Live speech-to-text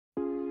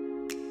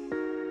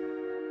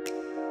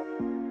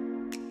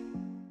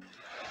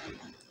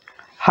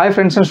Hi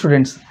friends and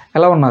students,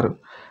 ఎలా ఉన్నారు?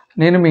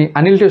 నేను మీ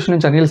అనిల్ ట్యూషన్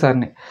నుంచి అనిల్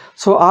సార్ని.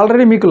 సో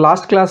ఆల్రెడీ మీకు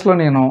లాస్ట్ క్లాస్లో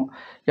నేను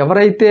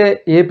ఎవరైతే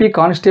ఏపీ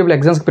కానిస్టేబుల్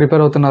ఎగ్జామ్స్కి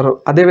ప్రిపేర్ అవుతున్నారో,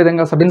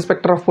 అదేవిధంగా సబ్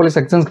ఇన్స్పెక్టర్ ఆఫ్ పోలీస్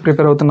ఎగ్జామ్స్కి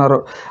ప్రిపేర్ అవుతున్నారో,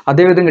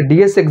 అదేవిధంగా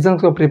డిఎస్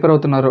ఎగ్జామ్స్కి ప్రిపేర్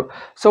అవుతున్నారో,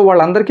 సో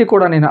వాళ్ళందరికీ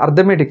కూడా నేను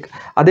అర్థమెటిక్,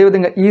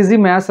 అదేవిధంగా ఈజీ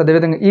మ్యాథ్స్,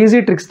 అదేవిధంగా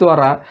ఈజీ ట్రిక్స్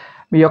ద్వారా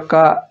మీ యొక్క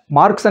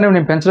మార్క్స్ అనేవి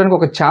నేను పెంచడానికి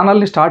ఒక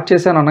ఛానల్ని స్టార్ట్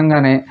చేశాను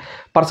అనగానే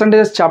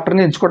పర్సంటేజెస్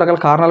చాప్టర్ని ఎంచుకోవగల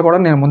కారణాలు కూడా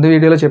నేను ముందు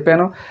వీడియోలో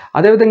చెప్పాను.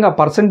 అదేవిధంగా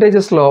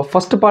పర్సంటేజెస్లో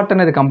ఫస్ట్ పార్ట్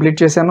అనేది కంప్లీట్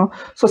చేశాను.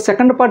 సో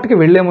సెకండ్ పార్ట్కి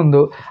వెళ్లే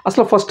ముందు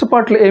అసలు ఫస్ట్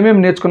పార్ట్లో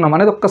ఏమేమి నేర్చుకున్నాం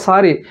అనేది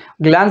ఒక్కసారి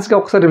గ్లాన్స్గా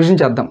ఒకసారి రివిజన్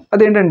చేద్దాం.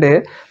 అదేంటంటే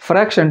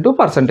fraction to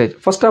percentage.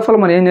 First of all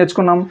మనం ఏం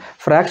నేర్చుకున్నాం?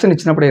 ఫ్రాక్షన్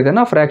ఇచ్చినప్పుడు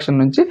ఏదైనా ఫ్రాక్షన్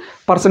నుంచి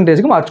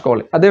పర్సంటేజ్కి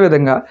మార్చుకోవాలి.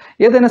 అదేవిధంగా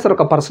ఏదైనా సరే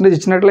ఒక పర్సంటేజ్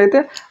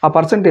ఇచ్చినట్లయితే ఆ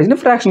పర్సంటేజ్ని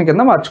ఫ్రాక్షన్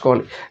కింద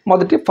మార్చుకోవాలి.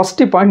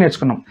 ఫస్ట్ ఈ పాయింట్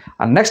నేర్చుకున్నాం.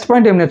 ఆ నెక్స్ట్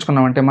పాయింట్ ఏం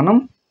నేర్చుకున్నాం అంటే మనం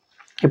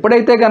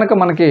ఎప్పుడైతే కనుక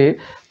మనకి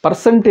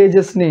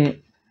పర్సంటేజెస్ని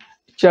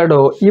ఇచ్చాడో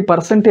ఈ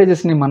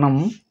పర్సంటేజెస్ని మనం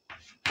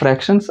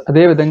ఫ్రాక్షన్స్,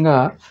 అదేవిధంగా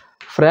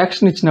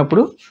ఫ్రాక్షన్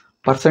ఇచ్చినప్పుడు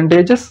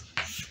పర్సంటేజెస్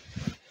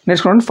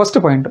నేర్చుకున్నాం first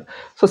point.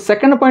 So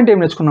second point ఏం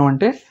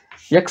నేర్చుకున్నామంటే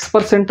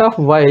x% of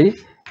y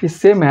is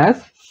same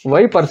as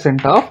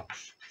y% of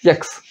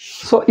x.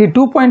 So ఈ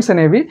 2 పాయింట్స్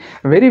అనేవి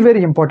వెరీ వెరీ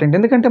ఇంపార్టెంట్.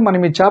 ఎందుకంటే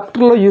మనం ఈ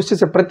చాప్టర్లో యూజ్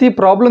చేసే ప్రతి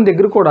ప్రాబ్లం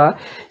దగ్గర కూడా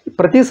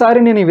ప్రతిసారి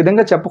నేను ఈ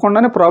విధంగా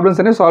చెప్పకుండానే ప్రాబ్లమ్స్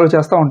అనేవి సాల్వ్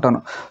చేస్తూ ఉంటాను.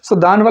 సో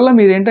దానివల్ల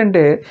మీరు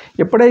ఏంటంటే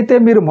ఎప్పుడైతే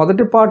మీరు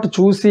మొదటి పార్ట్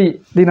చూసి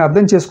దీన్ని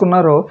అర్థం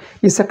చేసుకున్నారో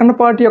ఈ సెకండ్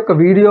పార్ట్ యొక్క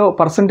వీడియో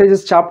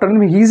పర్సంటేజెస్ చాప్టర్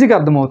అనేది మీకు ఈజీగా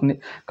అర్థమవుతుంది.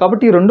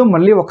 కాబట్టి ఈ రెండు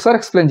మళ్ళీ ఒకసారి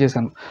ఎక్స్ప్లెయిన్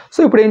చేశాను. సో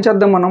ఇప్పుడు ఏం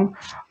చేద్దాం, మనం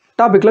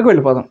టాపిక్లోకి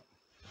వెళ్ళిపోదాం.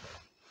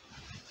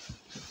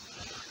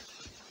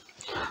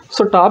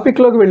 సో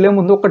టాపిక్లోకి వెళ్ళే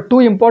ముందు ఒక 2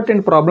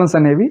 ఇంపార్టెంట్ ప్రాబ్లమ్స్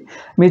అనేవి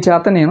మీ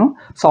చేత నేను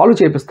సాల్వ్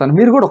చేపిస్తాను.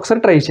 మీరు కూడా ఒకసారి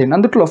ట్రై చేయండి.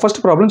 అందులో ఫస్ట్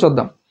ప్రాబ్లం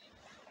చూద్దాం.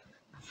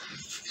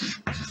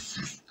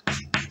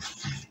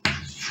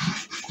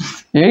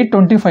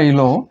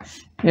 $825లో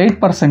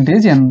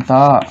 8% ఎంత?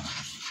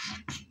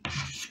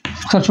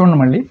 ఒకసారి చూడండి.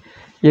 మళ్ళీ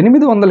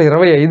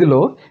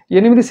 825లో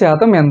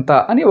 8% ఎంత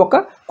అని ఒక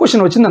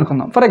క్వశ్చన్ వచ్చింది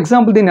అనుకుందాం. ఫర్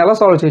ఎగ్జాంపుల్ దీన్ని ఎలా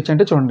సాల్వ్ చేయొచ్చు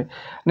అంటే చూడండి,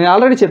 నేను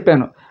ఆల్రెడీ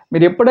చెప్పాను,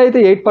 మీరు ఎప్పుడైతే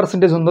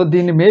 8% ఉందో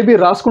దీన్ని మేబీ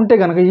రాసుకుంటే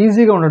కనుక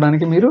ఈజీగా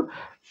ఉండడానికి మీరు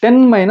 10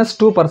 -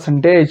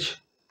 2%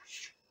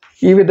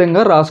 ఈ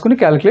విధంగా రాసుకుని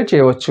క్యాలిక్యులేట్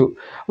చేయవచ్చు.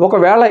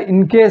 ఒకవేళ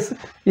ఇన్ కేస్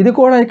ఇది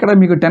కూడా ఇక్కడ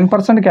మీకు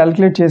 10%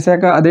 క్యాలిక్యులేట్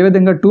చేశాక,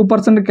 అదేవిధంగా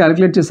 2%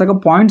 క్యాలిక్యులేట్ చేశాక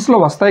పాయింట్స్లో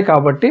వస్తాయి.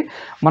 కాబట్టి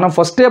మనం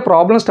ఫస్టే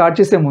ప్రాబ్లం స్టార్ట్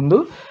చేసే ముందు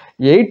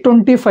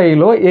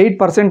 825లో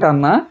 8%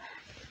 అన్నా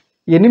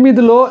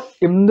 8లో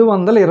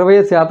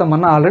 820%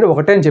 అన్న ఆల్రెడీ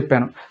ఒకటే అని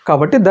చెప్పాను.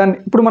 కాబట్టి దాన్ని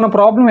ఇప్పుడు మన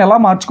ప్రాబ్లం ఎలా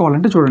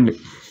మార్చుకోవాలంటే చూడండి,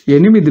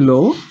 8లో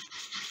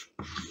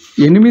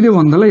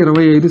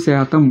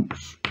 825%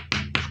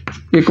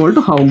 equal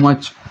to how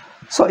much?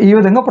 So ఈ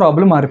విధంగా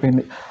ప్రాబ్లం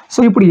మారిపోయింది. సో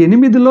ఇప్పుడు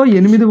 8లో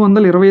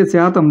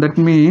 820%, దట్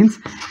మీన్స్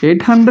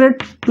 800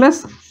 +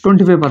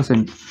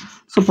 25%.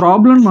 సో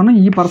ప్రాబ్లం మనం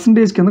ఈ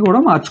పర్సంటేజ్ కింద కూడా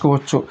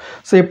మార్చుకోవచ్చు.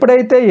 సో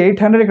ఎప్పుడైతే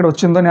 800 ఇక్కడ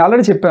వచ్చిందో నేను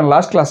ఆల్రెడీ చెప్పాను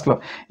లాస్ట్ క్లాస్లో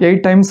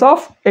 8 ×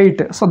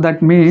 8. So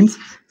that means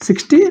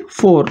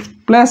 64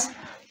 +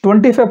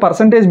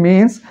 25%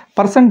 means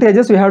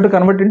percentages we have to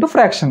convert into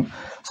fraction.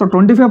 So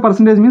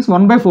 25% means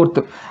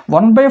 1/4.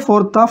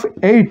 1/4 of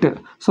 8.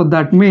 So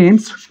that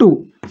means 2.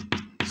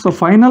 So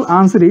final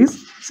answer is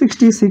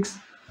 66.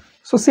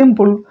 So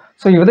simple.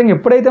 So ఈ విధంగా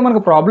ఎప్పుడైతే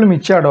మనకు ప్రాబ్లం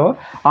ఇచ్చాడో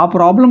ఆ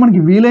ప్రాబ్లం మనకి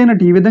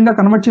వీలైనట్టు ఈ విధంగా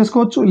కన్వర్ట్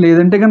చేసుకోవచ్చు.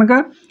 లేదంటే కనుక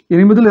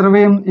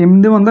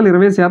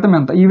 820%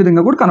 ఎంత ఈ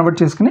విధంగా కూడా కన్వర్ట్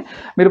చేసుకుని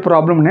మీరు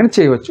ప్రాబ్లం అనేది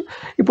చేయవచ్చు.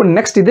 ఇప్పుడు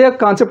నెక్స్ట్ ఇదే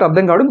కాన్సెప్ట్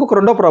అర్థం కావడం ఇంకొక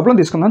రెండో ప్రాబ్లం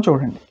తీసుకుందాం.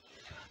 చూడండి.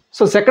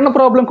 సో సెకండ్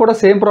ప్రాబ్లం కూడా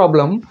సేమ్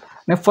ప్రాబ్లం.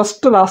 నేను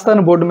ఫస్ట్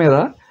రాస్తాను బోర్డు మీద,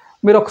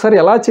 మీరు ఒకసారి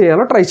ఎలా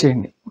చేయాలో ట్రై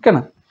చేయండి.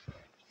 ఓకేనా?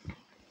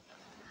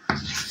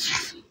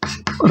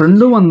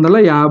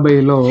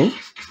 250లో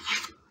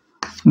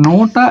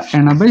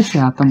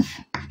 180%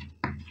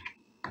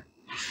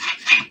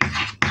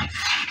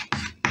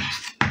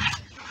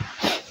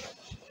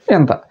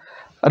 ఎంత?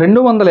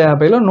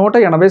 250లో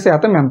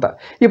 180% ఎంత?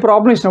 ఈ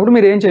ప్రాబ్లం ఇచ్చినప్పుడు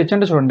మీరు ఏం చేయొచ్చు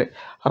అంటే చూడండి,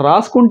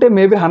 రాసుకుంటే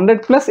మేబీ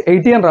 100 +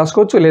 80 అని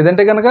రాసుకోవచ్చు.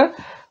 లేదంటే కనుక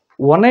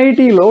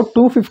 180లో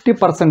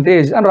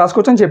 250% అని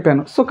రాసుకోవచ్చు అని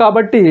చెప్పాను. సో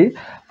కాబట్టి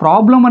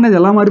ప్రాబ్లం అనేది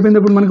ఎలా మారిపోయింది?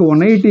 ఇప్పుడు మనకి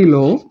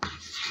 180లో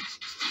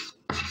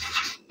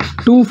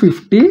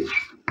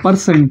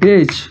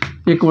 250%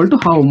 ఈక్వల్ టు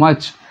హౌ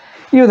మచ్?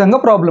 ఈ విధంగా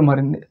ప్రాబ్లం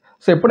మారింది.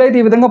 సో ఎప్పుడైతే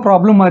ఈ విధంగా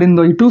ప్రాబ్లం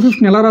మారిందో ఈ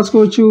 250ని ఎలా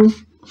రాసుకోవచ్చు?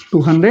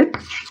 200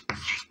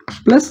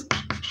 +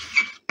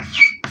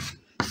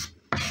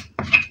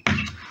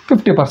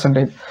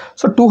 50%.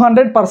 So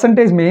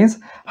 200% means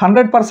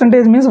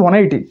 100% means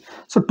 180.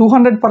 So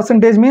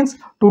 200% means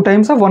 2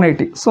 times of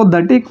 180. So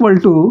that equal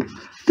to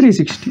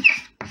 360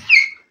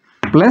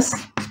 plus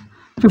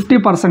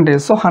 50%.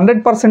 So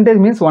 100%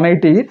 means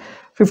 180.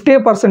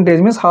 50%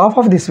 means half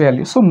of this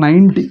value. So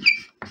 90.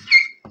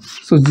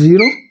 So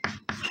 0,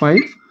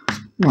 5,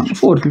 1,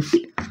 450.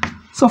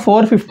 So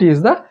 450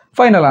 is the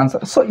final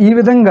answer. So ఈ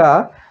విధంగా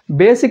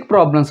బేసిక్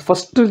ప్రాబ్లమ్స్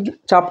ఫస్ట్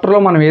చాప్టర్లో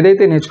మనం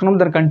ఏదైతే నేర్చుకున్నామో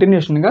దాని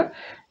కంటిన్యూషన్గా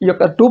ఈ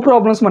యొక్క 2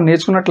 ప్రాబ్లమ్స్ మనం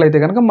నేర్చుకున్నట్లయితే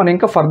కనుక మనం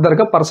ఇంకా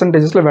ఫర్దర్గా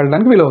పర్సంటేజెస్లో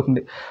వెళ్ళడానికి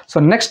వీలవుతుంది. సో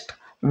నెక్స్ట్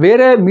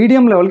వేరే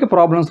మీడియం లెవెల్కి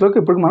ప్రాబ్లమ్స్లోకి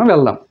ఇప్పుడు మనం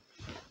వెళ్దాం.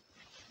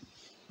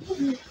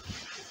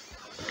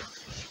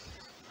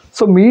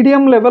 సో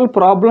మీడియం లెవెల్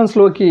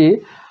ప్రాబ్లమ్స్లోకి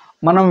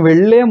మనం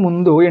వెళ్ళే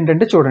ముందు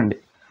ఏంటంటే చూడండి,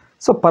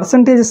 సో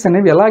పర్సంటేజెస్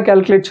అనేవి ఎలా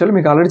క్యాలిక్యులేట్ చేయాలో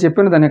మీకు ఆల్రెడీ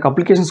చెప్పాను, దాని యొక్క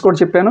అప్లికేషన్స్ కూడా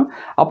చెప్పాను.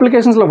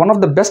 అప్లికేషన్స్లో one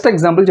of the best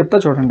example చెప్తా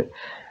చూడండి.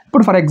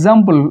 ఇప్పుడు ఫర్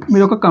ఎగ్జాంపుల్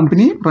మీరు ఒక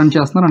కంపెనీ రన్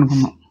చేస్తున్నారు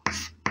అనుకుందాం,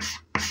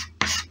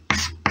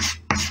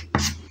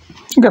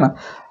 ఓకేనా.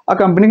 ఆ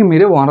కంపెనీకి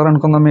మీరే ఓనర్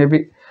అనుకుందాం మేబీ.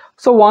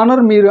 సో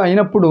ఓనర్ మీరు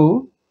అయినప్పుడు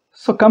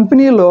సో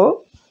కంపెనీలో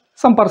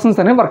సమ్ పర్సన్స్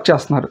అనేవి వర్క్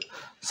చేస్తున్నారు.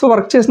 సో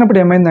వర్క్ చేసినప్పుడు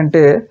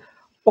ఏమైందంటే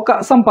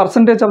some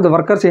percentage of the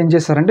workers ఏం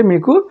చేశారంటే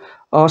మీకు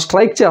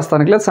స్ట్రైక్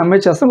చేస్తానికి లేదా సమ్మె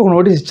చేస్తానికి ఒక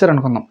notice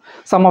ఇచ్చారనుకుందాం,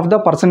 some of the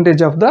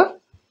percentage of the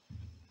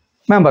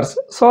members.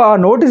 So ఆ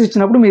నోటీస్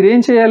ఇచ్చినప్పుడు మీరు ఏం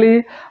చేయాలి,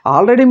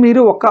 ఆల్రెడీ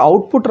మీరు ఒక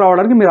అవుట్పుట్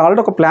రావడానికి మీరు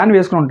ఆల్రెడీ ఒక ప్లాన్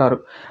వేసుకుని ఉంటారు.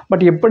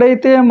 బట్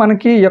ఎప్పుడైతే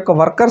మనకి ఈ యొక్క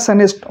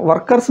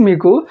వర్కర్స్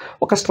మీకు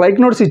ఒక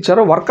స్ట్రైక్ నోటీస్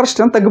ఇచ్చారో వర్కర్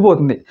స్ట్రెంత్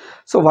తగ్గిపోతుంది.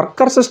 సో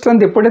వర్కర్స్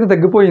స్ట్రెంత్ ఎప్పుడైతే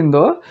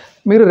తగ్గిపోయిందో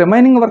మీరు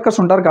రిమైనింగ్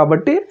వర్కర్స్ ఉంటారు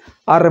కాబట్టి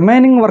ఆ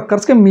రిమైనింగ్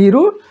వర్కర్స్కి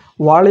మీరు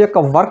వాళ్ళ యొక్క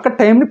వర్క్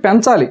టైంని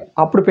పెంచాలి.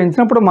 అప్పుడు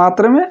పెంచినప్పుడు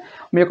మాత్రమే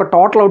మీ యొక్క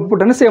టోటల్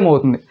అవుట్పుట్ అనేది సేమ్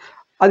అవుతుంది.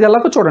 అది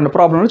ఎలాగో చూడండి,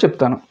 ప్రాబ్లంలో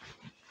చెప్తాను.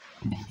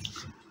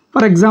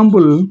 For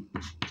example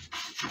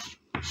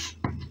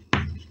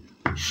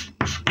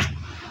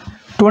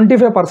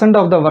 25%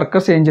 of the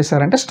workers ఏం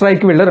చేశారంటే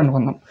స్ట్రైక్కి వెళ్ళారు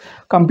అనుకుందాం.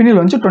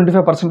 కంపెనీలోంచి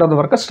 25% ఆఫ్ ద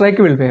వర్కర్స్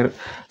స్ట్రైక్కి వెళ్ళిపోయారు.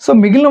 సో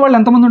మిగిలిన వాళ్ళు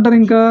ఎంతమంది ఉంటారు,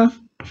 ఇంకా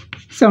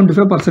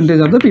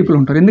 75% ఆఫ్ ద పీపుల్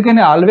ఉంటారు.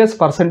 ఎందుకని ఆల్వేస్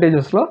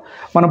పర్సంటేజెస్లో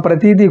మనం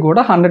ప్రతిదీ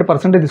కూడా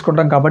 100%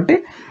 తీసుకుంటాం కాబట్టి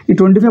ఈ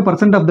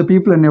 25% ఆఫ్ ద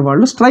పీపుల్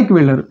అనేవాళ్ళు స్ట్రైక్కి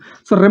వెళ్ళారు.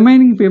 సో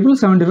రిమైనింగ్ పీపుల్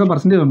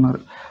 75% ఉన్నారు.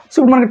 సో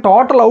ఇప్పుడు మనకి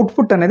టోటల్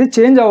అవుట్పుట్ అనేది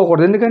చేంజ్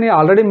అవ్వకూడదు, ఎందుకని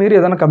ఆల్రెడీ మీరు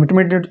ఏదైనా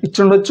కమిట్మెంట్ ఇచ్చి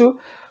ఉండొచ్చు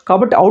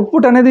కాబట్టి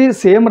అవుట్పుట్ అనేది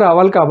సేమ్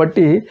రావాలి.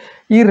 కాబట్టి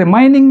ఈ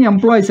రిమైనింగ్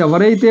ఎంప్లాయీస్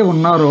ఎవరైతే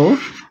ఉన్నారో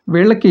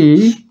వీళ్ళకి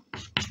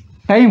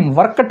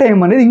వర్క్ టైం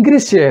అనేది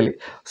ఇంక్రీజ్ చేయాలి.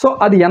 సో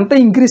అది ఎంత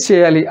ఇంక్రీజ్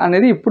చేయాలి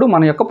అనేది ఇప్పుడు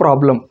మన యొక్క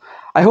problem.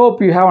 I hope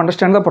you have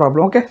understand the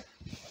problem. Okay,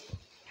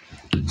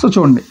 so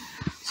చూడండి,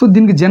 సో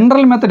దీనికి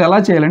జనరల్ మెథడ్ ఎలా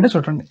చేయాలంటే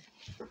చూడండి.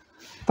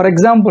 ఫర్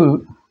ఎగ్జాంపుల్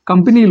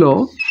కంపెనీలో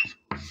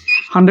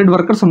 100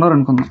 వర్కర్స్ ఉన్నారు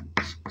అనుకుందాం,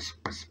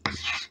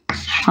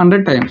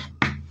 100 టైం,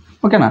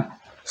 ఓకేనా.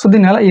 సో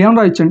దీన్ని ఎలా ఏం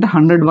రాయొచ్చు అంటే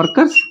 100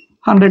 workers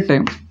 100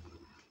 time.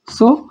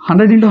 So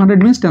 100 ×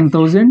 100 means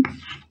 10,000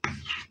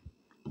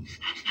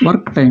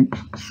 work time.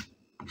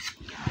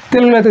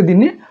 తెలుగులో అయితే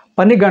దీన్ని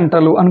పని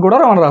గంటలు అని కూడా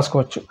మనం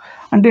రాసుకోవచ్చు.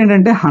 అంటే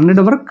ఏంటంటే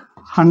 100 వర్క్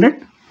 100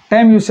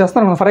 టైం యూస్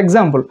చేస్తాను మనం. For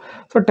example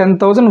so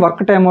 10,000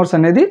 work time hours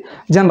అనేది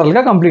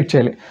జనరల్గా కంప్లీట్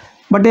చేయాలి.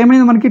 బట్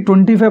ఏమైంది, మనకి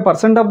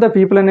 25% ఆఫ్ ద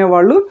పీపుల్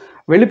అనేవాళ్ళు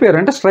వెళ్ళిపోయారు,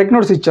 అంటే స్ట్రైక్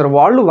నోట్స్ ఇచ్చారు,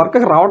 వాళ్ళు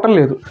వర్క్కి రావటం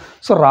లేదు.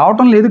 సో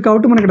రావటం లేదు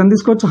కాబట్టి మనకి ఎంత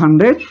తీసుకోవచ్చు,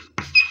 100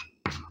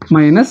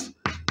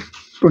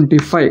 -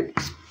 25,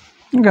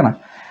 ఓకేనా,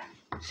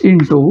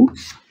 ఇంటూ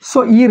సో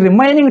ఈ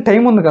రిమైనింగ్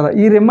టైం ఉంది కదా,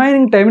 ఈ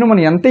రిమైనింగ్ టైంని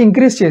మనం ఎంత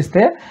ఇంక్రీజ్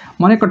చేస్తే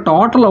మన యొక్క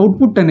టోటల్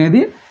అవుట్పుట్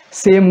అనేది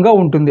సేమ్గా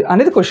ఉంటుంది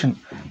అనేది క్వశ్చన్.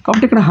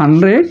 కాబట్టి ఇక్కడ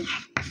 100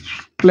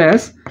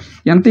 ప్లస్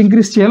ఎంత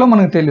ఇంక్రీజ్ చేయాలో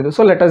మనకు తెలియదు.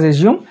 So let us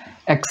assume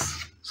x,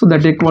 so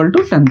that equal to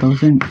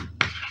 10,000,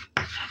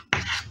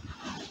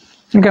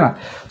 ఓకేనా.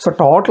 సో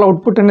టోటల్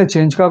అవుట్పుట్ అనేది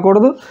చేంజ్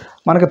కాకూడదు.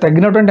 మనకు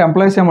తగ్గినటువంటి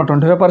ఎంప్లాయీస్ ఏమో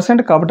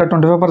 25%, కాబట్టి ఆ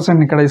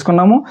 25% ఇక్కడ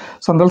తీసుకున్నాము.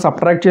 సో అందులో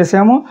సబ్ట్రాక్ట్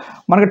చేసాము.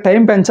 మనకు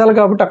టైం పెంచాలి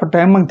కాబట్టి అక్కడ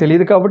టైం మనకు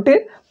తెలియదు కాబట్టి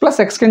ప్లస్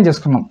ఎక్స్టెండ్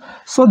చేసుకున్నాం.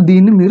 సో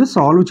దీన్ని మీరు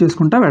సాల్వ్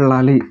చేసుకుంటూ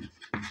వెళ్ళాలి,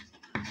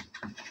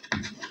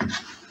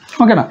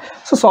 ఓకేనా.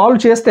 సో సాల్వ్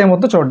చేస్తే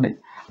ఏమవుతుందో చూడండి.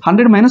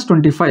 100 -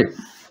 25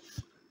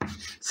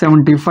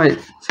 75,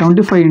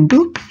 75 ×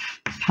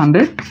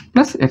 100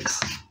 plus X,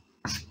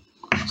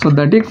 so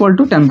that equal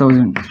to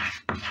 10,000.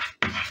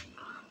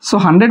 So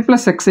 100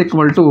 plus X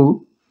equal to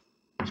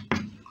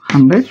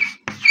 100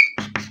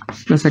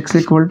 plus X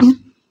equal to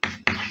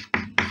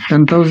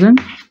 10,000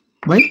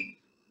 by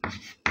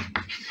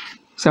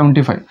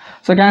 75.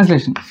 So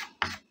cancellation,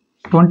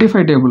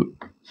 25 table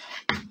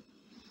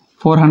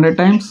 400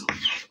 times,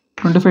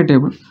 25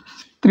 table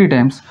 3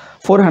 times,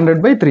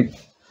 400/3.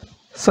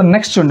 So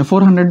next చూడండి,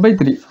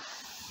 400/3.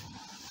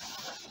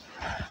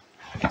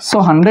 So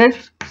 100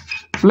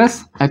 plus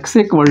X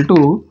equal to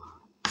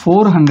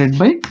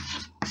 400/3.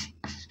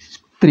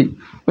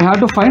 we have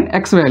to find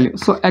x value.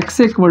 So x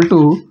equal to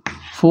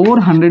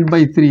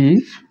 400/3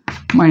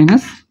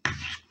 minus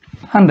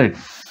 100.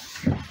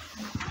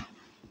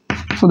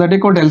 So that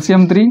equal to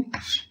LCM 3,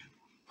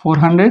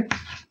 400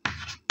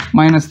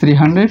 minus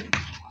 300.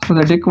 So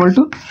that equal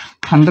to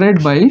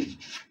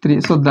 100/3.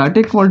 So that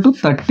equal to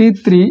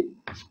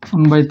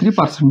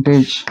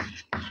 33/1/3%.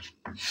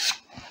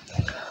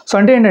 So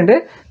అంటే ఏంటంటే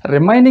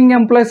remaining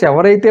employees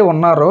ఎవరైతే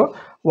ఉన్నారో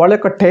వాళ్ళ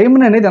యొక్క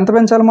టైంని అనేది ఎంత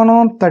పెంచాలి, మనం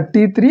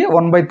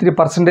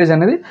 33/1/3%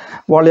 అనేది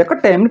వాళ్ళ యొక్క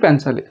టైంని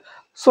పెంచాలి.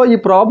 సో ఈ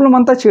ప్రాబ్లం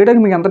అంతా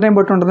చేయడానికి మీకు ఎంత టైం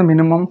పట్టి ఉంటుంది,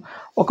 మినిమం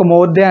ఒక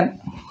more than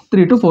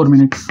 3 to 4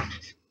 minutes.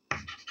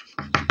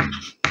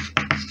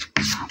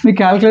 Me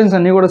calculations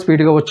అన్నీ కూడా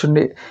స్పీడ్గా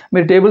వచ్చుండి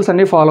మీరు టేబుల్స్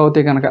అన్నీ ఫాలో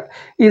అవుతాయి కనుక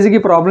ఈజీగా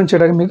ఈ ప్రాబ్లం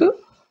చేయడానికి మీకు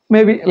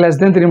మేబీ లెస్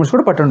దెన్ 3 minutes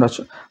కూడా పట్టి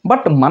ఉండొచ్చు.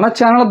 బట్ మన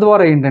ఛానల్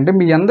ద్వారా ఏంటంటే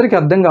మీ అందరికీ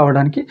అర్థం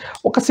కావడానికి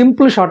ఒక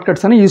సింపుల్ షార్ట్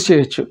కట్స్ అని యూజ్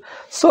చేయొచ్చు.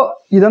 సో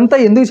ఇదంతా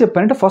ఎందుకు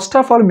చెప్పానంటే ఫస్ట్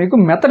ఆఫ్ ఆల్ మీకు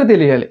మెథడ్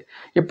తెలియాలి.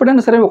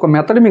 ఎప్పుడైనా సరే ఒక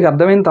మెథడ్ మీకు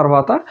అర్థమైన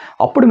తర్వాత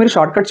అప్పుడు మీరు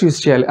షార్ట్ కట్స్ యూస్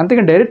చేయాలి.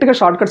 అంతేకాని డైరెక్ట్గా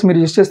షార్ట్ కట్స్ మీరు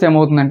యూస్ చేస్తే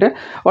ఏమవుతుందంటే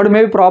వాడు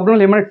మేబీ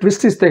ప్రాబ్లంలో ఏమైనా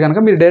ట్విస్ట్ ఇస్తే కనుక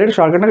మీరు డైరెక్ట్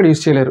షార్ట్ కట్ అక్కడ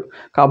యూస్ చేయలేరు.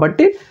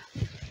 కాబట్టి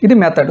ఇది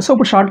మెథడ్. సో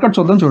ఇప్పుడు షార్ట్ కట్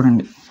చూద్దాం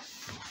చూడండి.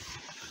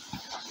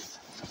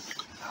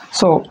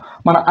 సో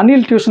మన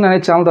అనిల్ ట్యూషన్ అనే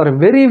ఛానల్ ద్వారా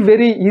వెరీ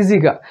వెరీ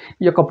ఈజీగా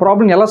ఈ యొక్క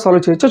ప్రాబ్లం ఎలా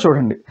సాల్వ్ చేయొచ్చో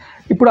చూడండి.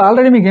 ఇప్పుడు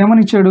ఆల్రెడీ మీకు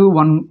ఏమని ఇచ్చాడు,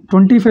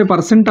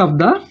 25% ఆఫ్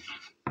ద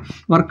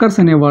వర్కర్స్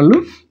అనేవాళ్ళు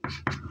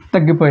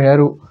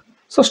తగ్గిపోయారు,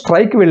 సో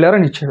స్ట్రైక్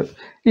వెళ్ళారని ఇచ్చాడు.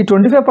 ఈ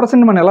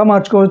 25% మనం ఎలా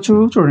మార్చుకోవచ్చు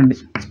చూడండి.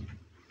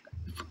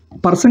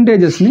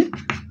 పర్సంటేజెస్ని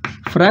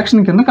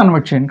ఫ్రాక్షన్ కింద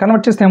కన్వర్ట్ చేయండి.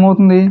 కన్వర్ట్ చేస్తే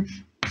ఏమవుతుంది,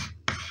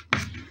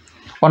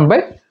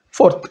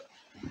 1/4.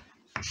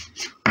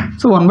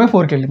 సో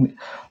 1/4కి వెళ్ళింది.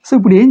 సో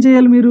ఇప్పుడు ఏం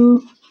చేయాలి, మీరు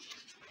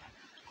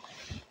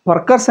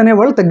వర్కర్స్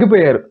అనేవాళ్ళు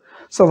తగ్గిపోయారు.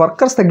 సో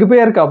వర్కర్స్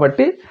తగ్గిపోయారు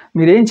కాబట్టి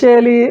మీరు ఏం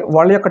చేయాలి,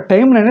 వాళ్ళ యొక్క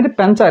టైంని అనేది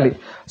పెంచాలి.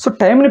 సో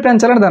టైంని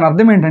పెంచాలంటే దాని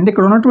అర్థం ఏంటంటే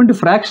ఇక్కడ ఉన్నటువంటి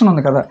ఫ్రాక్షన్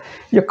ఉంది కదా,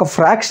 ఈ యొక్క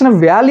ఫ్రాక్షన్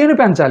వాల్యూని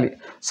పెంచాలి.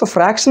 సో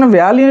ఫ్రాక్షన్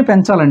వాల్యూని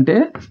పెంచాలంటే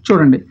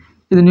చూడండి,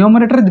 ఇది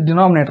న్యూమరేటర్, ఇది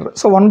డినామినేటర్.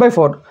 సో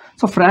 1/4.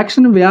 సో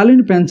ఫ్రాక్షన్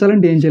వాల్యూని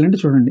పెంచాలంటే ఏం చేయాలంటే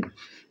చూడండి,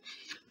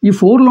 ఈ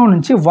 4లో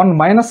నుంచి 1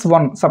 -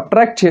 1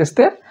 సబ్ట్రాక్ట్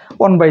చేస్తే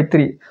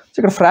 1/3. సో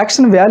ఇక్కడ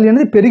ఫ్రాక్షన్ వాల్యూ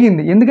అనేది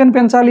పెరిగింది. ఎందుకని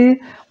పెంచాలి,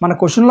 మన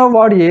క్వశ్చన్లో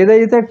వాడు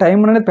ఏదైతే టైం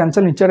అనేది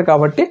పెంచాలని ఇచ్చాడు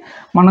కాబట్టి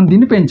మనం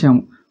దీన్ని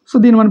పెంచాము. సో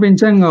దీన్ని మనం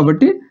పెంచాము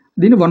కాబట్టి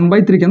దీన్ని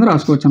 1/3 కింద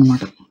రాసుకోవచ్చు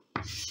అనమాట.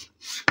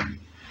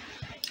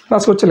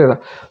 రాసుకోవచ్చు లేదా?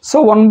 సో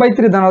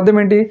 1/3 దాని అర్థం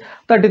ఏంటి,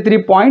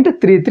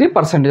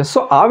 33.33%. సో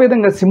ఆ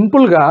విధంగా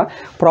సింపుల్గా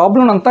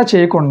ప్రాబ్లం అంతా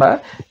చేయకుండా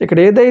ఇక్కడ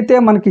ఏదైతే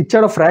మనకి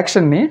ఇచ్చాడో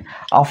ఫ్రాక్షన్ని,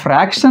 ఆ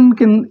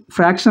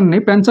ఫ్రాక్షన్ని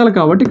పెంచాలి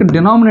కాబట్టి ఇక్కడ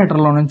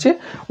డినామినేటర్లో నుంచి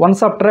 1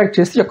 సబ్ట్రాక్ట్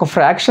చేసి యొక్క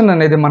ఫ్రాక్షన్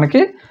అనేది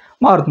మనకి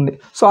మారుతుంది.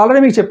 సో ఆల్రెడీ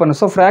మీకు చెప్పాను.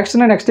 సో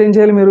ఫ్రాక్షన్ నెక్స్ట్ ఏం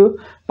చేయాలి, మీరు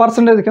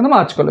పర్సంటేజ్ కింద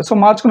మార్చుకోవాలి. So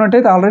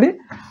మార్చుకున్నట్టయితే already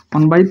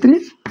 1/3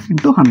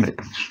 × 100.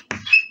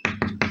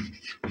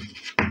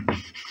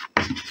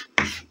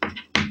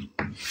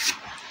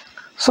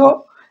 సో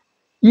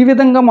ఈ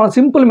విధంగా మన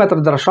సింపుల్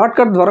మెథడ్ ద్వారా, షార్ట్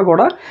కట్ ద్వారా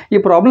కూడా ఈ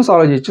ప్రాబ్లమ్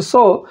సాల్వ్ చేయొచ్చు.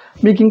 సో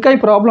మీకు ఇంకా ఈ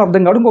ప్రాబ్లం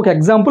అర్థం కావడం ఒక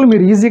ఎగ్జాంపుల్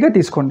మీరు ఈజీగా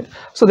తీసుకోండి.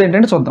 సో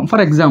అదేంటంటే చూద్దాం.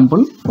 ఫర్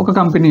ఎగ్జాంపుల్, ఒక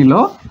కంపెనీలో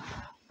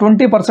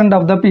 20%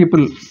 of the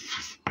people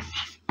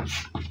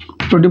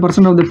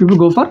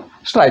go for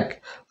strike.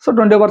 So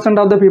 20%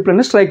 of the people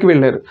అని స్ట్రైక్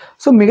వెళ్ళారు.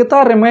 సో మిగతా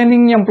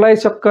రిమైనింగ్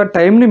ఎంప్లాయీస్ యొక్క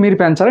టైంని మీరు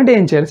పెంచాలంటే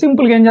ఏం చేయాలి,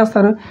 సింపుల్గా ఏం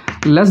చేస్తారు,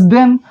 లెస్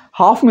దెన్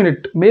 ½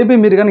 మినిట్. మేబీ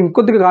మీరు కానీ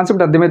ఇంకొద్దిగా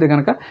కాన్సెప్ట్ అర్థమైతే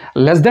కనుక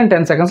లెస్ దెన్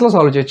 10 సెకండ్స్లో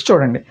సాల్వ్ చేయొచ్చు.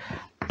 చూడండి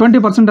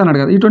 20% అన్నాడు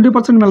కదా, ఈ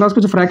 20% మళ్ళీ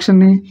రాసుకోవచ్చు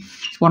ఫ్రాక్షన్ని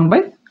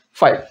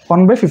 1/5,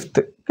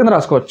 1/5 కింద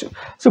రాసుకోవచ్చు.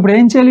 సో ఇప్పుడు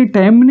ఏం చేయాలి,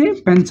 టైంని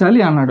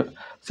పెంచాలి అన్నాడు.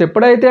 సో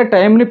ఎప్పుడైతే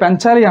టైంని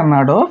పెంచాలి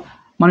అన్నాడో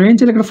మనం ఏం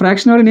చేయాలి, ఇక్కడ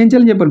ఫ్రాక్షన్ వాల్యూని ఏం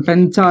చేయాలని చెప్పాను,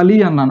 పెంచాలి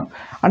అన్నాను.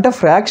 అంటే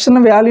ఫ్రాక్షన్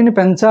వాల్యూని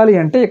పెంచాలి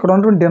అంటే ఇక్కడ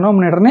ఉన్నటువంటి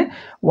డినామినేటర్ని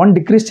 1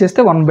 డిక్రీజ్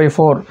చేస్తే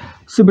 1/4.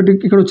 సో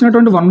ఇక్కడ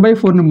వచ్చినటువంటి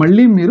 1/4ని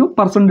మళ్ళీ మీరు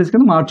పర్సంటేజ్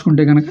కింద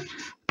మార్చుకుంటే కనుక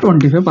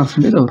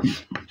 25% అవుతుంది.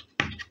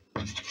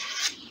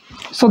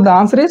 So the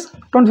answer is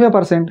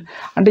 25%.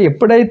 అంటే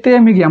ఎప్పుడైతే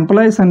మీకు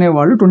ఎంప్లాయీస్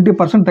అనేవాళ్ళు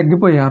 20%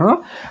 తగ్గిపోయారో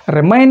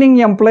రిమైనింగ్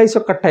ఎంప్లాయీస్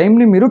యొక్క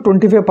టైంని మీరు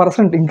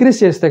 25% ఇంక్రీజ్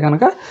చేస్తే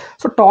కనుక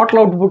సో టోటల్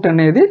అవుట్పుట్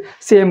అనేది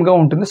సేమ్గా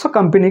ఉంటుంది. సో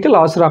కంపెనీకి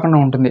లాస్ రాకుండా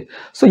ఉంటుంది.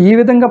 సో ఈ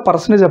విధంగా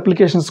పర్సంటేజ్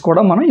అప్లికేషన్స్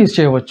కూడా మనం యూజ్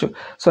చేయవచ్చు.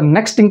 సో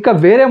నెక్స్ట్ ఇంకా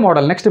వేరే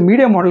మోడల్, నెక్స్ట్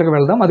మీడియా మోడల్కి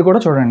వెళ్దాం, అది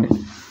కూడా చూడండి.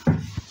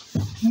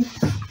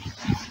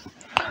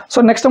 సో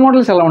నెక్స్ట్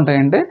మోడల్స్ ఎలా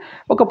ఉంటాయంటే,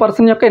 ఒక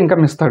పర్సన్ యొక్క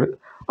ఇన్కమ్ ఇస్తాడు,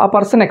 ఆ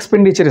పర్సన్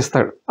ఎక్స్పెండిచర్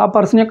ఇస్తాడు, ఆ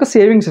పర్సన్ యొక్క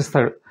సేవింగ్స్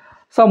ఇస్తాడు.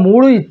 సో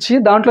 3 ఇచ్చి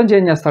దాంట్లోంచి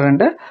ఏం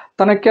చేస్తాడంటే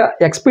తన యొక్క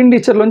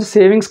ఎక్స్పెండిచర్లోంచి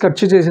సేవింగ్స్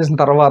ఖర్చు చేసేసిన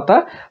తర్వాత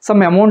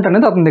సమ్ అమౌంట్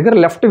అనేది అతని దగ్గర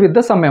left with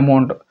the sum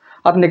amount,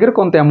 అతని దగ్గర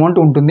కొంత అమౌంట్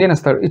ఉంటుంది అని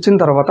ఇస్తాడు. ఇచ్చిన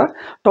తర్వాత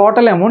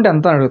టోటల్ అమౌంట్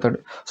ఎంత అని అడుగుతాడు.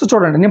 సో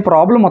చూడండి, నేను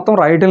ప్రాబ్లం మొత్తం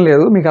రాయటం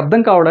లేదు, మీకు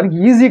అర్థం కావడానికి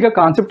ఈజీగా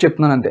కాన్సెప్ట్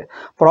చెప్తున్నాను అంతే.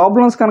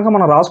 ప్రాబ్లమ్స్ కనుక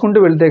మనం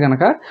రాసుకుంటూ వెళ్తే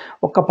కనుక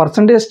ఒక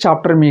పర్సంటేజ్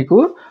చాప్టర్ మీకు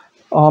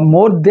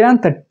మోర్ దాన్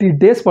 30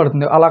 days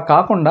పడుతుంది. అలా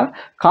కాకుండా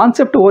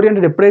కాన్సెప్ట్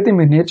ఓరియంటెడ్ ఎప్పుడైతే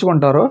మీరు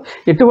నేర్చుకుంటారో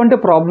ఎటువంటి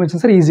ప్రాబ్లమ్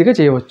ఇచ్చినా సరే ఈజీగా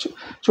చేయవచ్చు.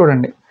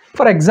 చూడండి,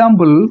 ఫర్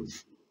ఎగ్జాంపుల్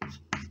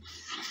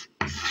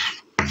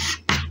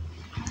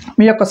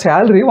మీ యొక్క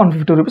శాలరీ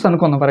 150 రూపీస్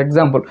అనుకుందాం. ఫర్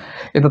ఎగ్జాంపుల్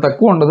ఇంత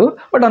తక్కువ ఉండదు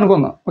బట్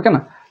అనుకుందాం,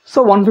 ఓకేనా. సో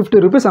 150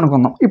 రూపీస్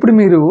అనుకుందాం. ఇప్పుడు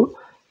మీరు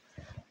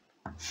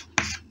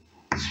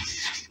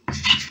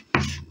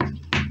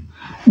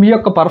మీ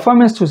యొక్క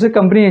పర్ఫార్మెన్స్ చూసి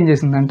కంపెనీ ఏం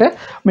చేసిందంటే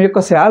మీ యొక్క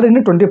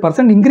శాలరీని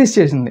 20% ఇంక్రీజ్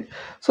చేసింది.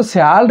 సో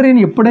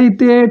శాలరీని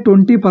ఎప్పుడైతే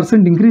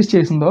 20% ఇంక్రీజ్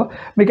చేసిందో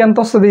మీకు ఎంత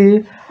వస్తుంది,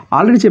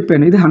 ఆల్రెడీ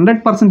చెప్పాను, ఇది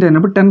 100%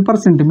 అయినప్పుడు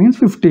 10% means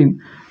 15.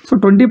 So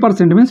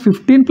 20% means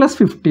 15 +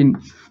 15.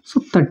 So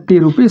 30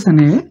 rupees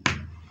అనేవి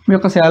మీ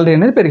యొక్క శాలరీ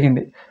అనేది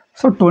పెరిగింది.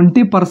 సో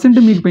 20%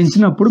 మీకు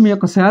పెంచినప్పుడు మీ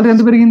యొక్క శాలరీ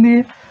ఎంత పెరిగింది,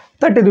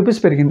 30 రూపీస్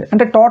పెరిగింది.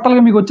 అంటే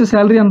టోటల్గా మీకు వచ్చే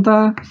శాలరీ ఎంత,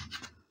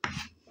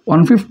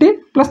 150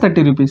 +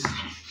 30 రూపీస్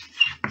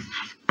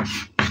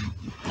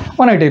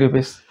 180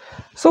 రూపీస్.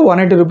 సో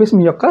 180 రూపీస్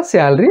మీ యొక్క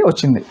శాలరీ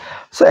వచ్చింది.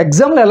 సో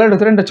ఎగ్జామ్లో ఎలా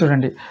అడుగుతారంటే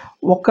చూడండి,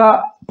 ఒక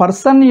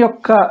పర్సన్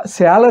యొక్క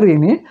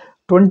శాలరీని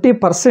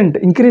 20%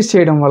 ఇంక్రీజ్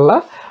చేయడం వల్ల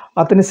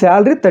అతని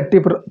శాలరీ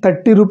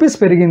 30 రూపీస్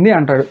పెరిగింది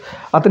అంటాడు.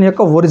 అతని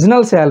యొక్క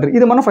ఒరిజినల్ శాలరీ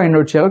ఇది మనం ఫైండ్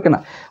అవుట్ చేయాలి. ఓకేనా,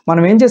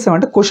 మనం ఏం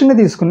చేసామంటే క్వశ్చన్ని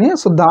తీసుకుని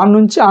సో దాని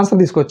నుంచి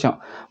ఆన్సర్ తీసుకొచ్చాం.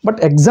 బట్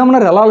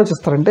ఎగ్జామినర్ ఎలా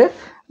ఆలోచిస్తారంటే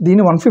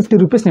దీన్ని 150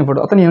 రూపీస్ని ఇవ్వడు,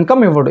 అతని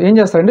ఇన్కమ్ ఇవ్వడు. ఏం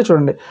చేస్తారంటే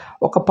చూడండి,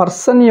 ఒక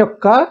పర్సన్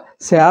యొక్క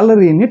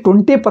శాలరీని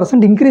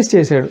 20% ఇంక్రీజ్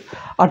చేశాడు.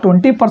 ఆ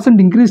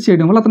 20% ఇంక్రీజ్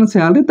చేయడం వల్ల అతని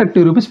శాలరీ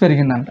 30 రూపీస్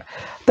పెరిగిందంట.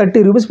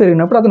 30 రూపీస్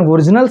పెరిగినప్పుడు అతని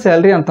ఒరిజినల్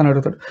శాలరీ అంత అని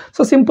అడుగుతాడు.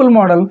 So simple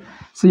model.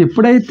 సో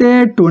ఎప్పుడైతే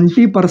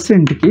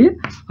 20%కి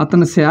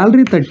అతని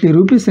శాలరీ 30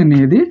 రూపీస్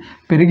అనేది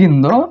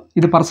పెరిగిందో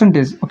ఇది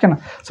పర్సంటేజ్. ఓకేనా,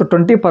 సో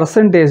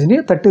 20%ని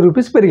 30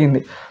 రూపీస్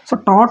పెరిగింది. సో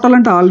టోటల్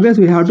అంటే always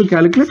we have to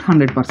calculate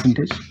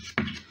 100%.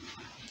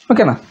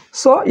 ఓకేనా,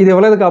 సో ఇది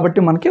ఇవ్వలేదు కాబట్టి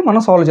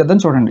మనం సాల్వ్ చేద్దాం.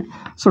 చూడండి,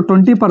 సో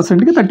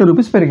 20%కి 30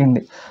 రూపీస్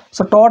పెరిగింది.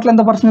 సో టోటల్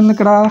ఎంత పర్సెంట్ ఉంది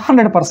ఇక్కడ?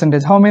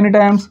 100%. How many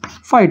times?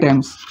 5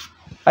 టైమ్స్.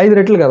 5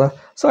 రెట్లు కదా.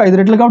 సో 5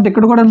 రెట్లు కాబట్టి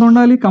ఇక్కడ కూడా ఎంత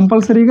ఉండాలి?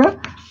 కంపల్సరీగా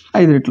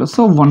 5 రెట్లు.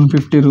 So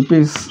 150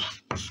 rupees.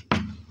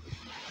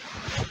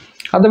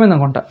 అర్థమైంది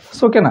అనుకుంటా.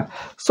 సో ఓకేనా,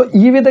 సో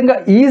ఈ విధంగా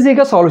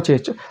ఈజీగా సాల్వ్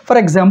చేయొచ్చు.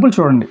 ఫర్ ఎగ్జాంపుల్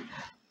చూడండి,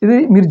 ఇది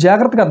మీరు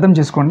జాగ్రత్తగా అర్థం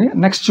చేసుకోండి.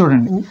 నెక్స్ట్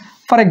చూడండి,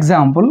 ఫర్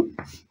ఎగ్జాంపుల్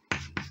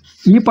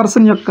ఈ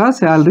పర్సన్ యొక్క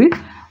శాలరీ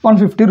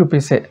 150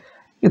 రూపీసే.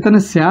 ఇతని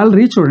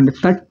శాలరీ చూడండి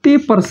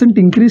 30%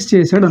 ఇంక్రీజ్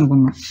చేశాడు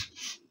అనుకుందాం.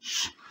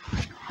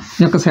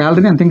 ఈ యొక్క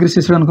శాలరీని ఎంత ఇంక్రీజ్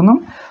చేశాడు అనుకుందాం?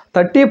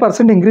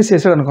 30% ఇంక్రీజ్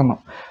చేశాడు అనుకుందాం.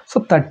 సో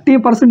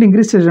 30%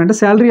 ఇంక్రీజ్ చేశాడు అంటే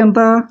శాలరీ ఎంత?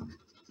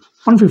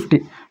 150.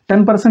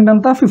 10%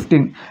 ఎంత?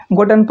 15.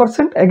 ఇంకో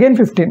 10% అగైన్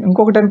 15.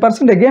 ఇంకొక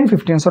 10% again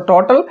 15. So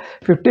total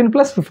 15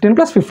 + 15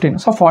 + 15.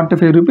 So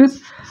 45 rupees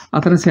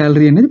అతని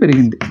శాలరీ అనేది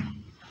పెరిగింది.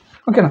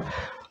 ఓకేనా,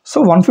 సో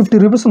 150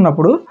 రూపీస్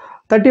ఉన్నప్పుడు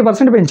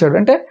 30% పెంచాడు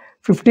అంటే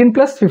 15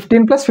 +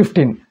 15 +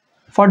 15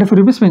 45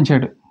 రూపీస్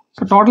పెంచాడు.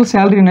 సో టోటల్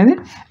శాలరీ అనేది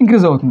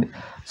ఇంక్రీజ్ అవుతుంది.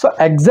 సో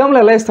ఎగ్జామ్లో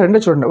ఎలా ఇస్తాడంటే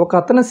చూడండి, ఒక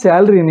అతని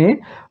శాలరీని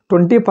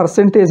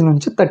 20%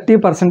 నుంచి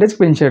 30%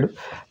 పెంచాడు.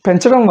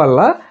 పెంచడం వల్ల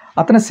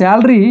అతని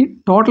శాలరీ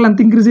టోటల్ ఎంత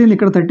ఇంక్రీజ్ అయింది?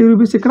 ఇక్కడ 30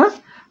 రూపీస్, ఇక్కడ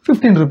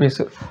 15 రూపీస్.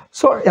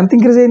 సో ఎంత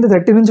ఇంక్రీజ్ అయింది?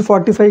 30 నుంచి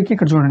 45కి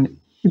ఇక్కడ చూడండి,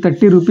 ఈ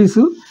 30 రూపీస్,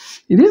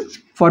 ఇది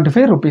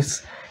 45 రూపీస్.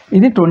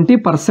 ఇది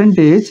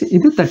 20%,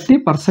 ఇది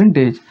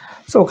 30%.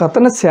 సో ఒక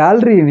అతని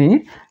శాలరీని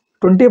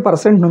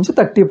 20% నుంచి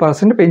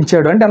 30%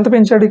 పెంచాడు. అంటే ఎంత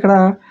పెంచాడు? ఇక్కడ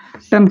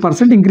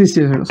 10% ఇంక్రీజ్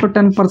చేశాడు. సో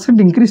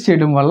 10% ఇంక్రీజ్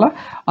చేయడం వల్ల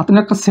అతని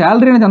యొక్క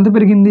శాలరీ అనేది ఎంత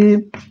పెరిగింది?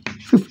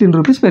 15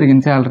 రూపీస్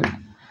పెరిగింది శాలరీ.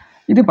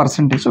 ఇది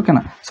పర్సంటేజ్.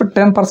 ఓకేనా, సో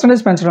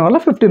 10% పెంచడం వల్ల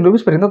 15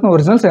 రూపీస్ పెరిగింది. అతను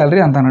ఒరిజినల్ శాలరీ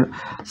అంత అన్నాడు.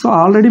 సో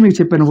ఆల్రెడీ మీకు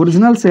చెప్పాను,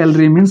 original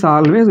salary means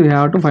always we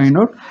have to find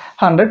out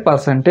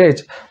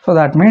 100%. So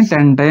that mean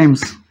 10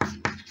 times.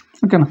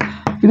 ఓకేనా,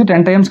 ఇది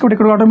 10 టైమ్స్ కూడా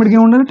ఇక్కడ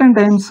ఆటోమేటిక్గా ఉండాలి 10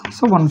 టైమ్స్.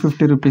 So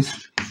 150 rupees.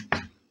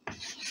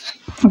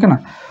 ఓకేనా,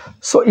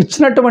 సో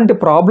ఇచ్చినటువంటి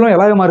ప్రాబ్లం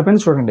ఎలాగ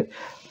మారిపోయింది చూడండి.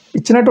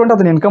 ఇచ్చినటువంటి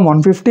అతని ఇన్కమ్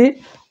 150,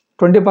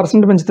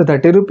 20% పెంచితే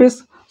 30 rupees.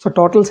 So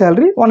total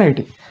salary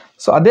 180.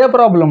 So అదే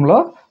ప్రాబ్లంలో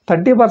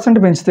 30%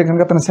 పెంచితే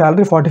కనుక అతని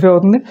శాలరీ 45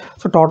 అవుతుంది.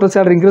 సో టోటల్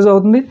శాలరీ ఇంక్రీజ్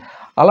అవుతుంది.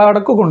 అలా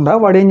అడగకుండా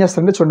వాడు ఏం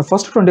చేస్తాడంటే చూడండి,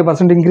 ఫస్ట్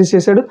 20% ఇంక్రీజ్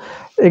చేశాడు,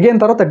 అగైన్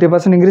తర్వాత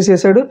 30% ఇంక్రీజ్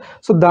చేశాడు.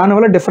 సో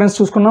దానివల్ల డిఫరెన్స్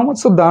చూసుకున్నాము.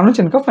 సో దాని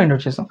నుంచి ఇన్కమ్ ఫైండ్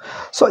అవుట్ చేసాం.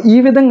 సో ఈ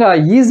విధంగా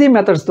ఈజీ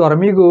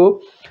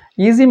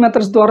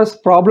మెథడ్స్ ద్వారా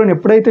ప్రాబ్లం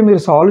ఎప్పుడైతే మీరు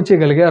సాల్వ్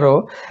చేయగలిగారో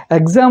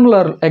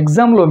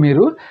ఎగ్జామ్లో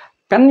మీరు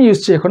పెన్ యూజ్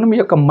చేయకుండా మీ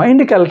యొక్క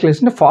మైండ్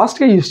క్యాలిక్యులేషన్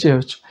ఫాస్ట్గా యూజ్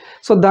చేయవచ్చు.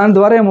 సో దాని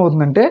ద్వారా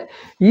ఏమవుతుందంటే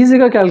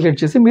ఈజీగా క్యాలిక్యులేట్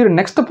చేసి మీరు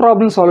నెక్స్ట్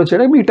ప్రాబ్లమ్ సాల్వ్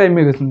చేయడానికి మీ టైం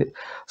మిగులుతుంది.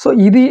 సో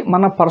ఇది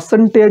మన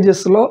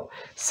పర్సంటేజెస్లో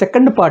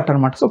సెకండ్ పార్ట్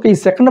అనమాట. సో ఈ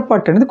సెకండ్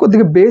పార్ట్ అనేది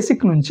కొద్దిగా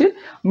బేసిక్ నుంచి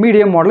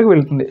మీడియం మోడల్కి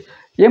వెళ్తుంది.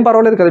 ఏం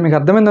పర్వాలేదు కదా, మీకు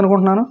అర్థమైంది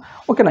అనుకుంటున్నాను.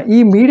 ఓకేనా, ఈ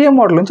మీడియం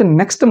మోడల్ నుంచి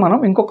నెక్స్ట్ మనం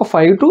ఇంకొక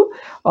 5 to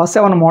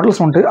 7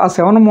 మోడల్స్ ఉంటాయి. ఆ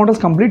 7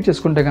 మోడల్స్ కంప్లీట్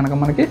చేసుకుంటే కనుక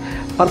మనకి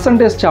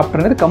పర్సంటేజ్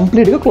చాప్టర్ అనేది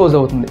కంప్లీట్గా క్లోజ్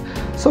అవుతుంది.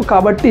 సో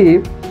కాబట్టి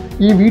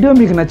ఈ వీడియో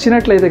మీకు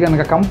నచ్చినట్లయితే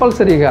కనుక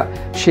కంపల్సరీగా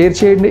షేర్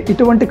చేయండి.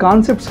 ఇటువంటి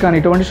కాన్సెప్ట్స్ కానీ,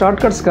 ఇటువంటి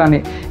షార్ట్కట్స్ కానీ,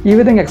 ఈ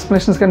విధంగా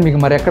ఎక్స్ప్లెనేషన్స్ కానీ మీకు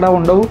మరి ఎక్కడా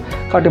ఉండవు.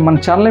 కాబట్టి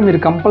మన ఛానల్ని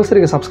మీరు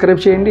కంపల్సరీగా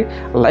సబ్స్క్రైబ్ చేయండి,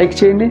 లైక్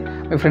చేయండి,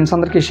 మీ ఫ్రెండ్స్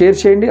అందరికీ షేర్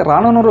చేయండి.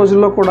 రానున్న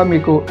రోజుల్లో కూడా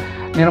మీకు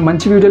నేను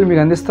మంచి వీడియోలు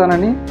మీకు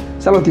అందిస్తానని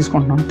సెలవు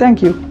తీసుకుంటున్నాను.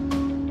 Thank you.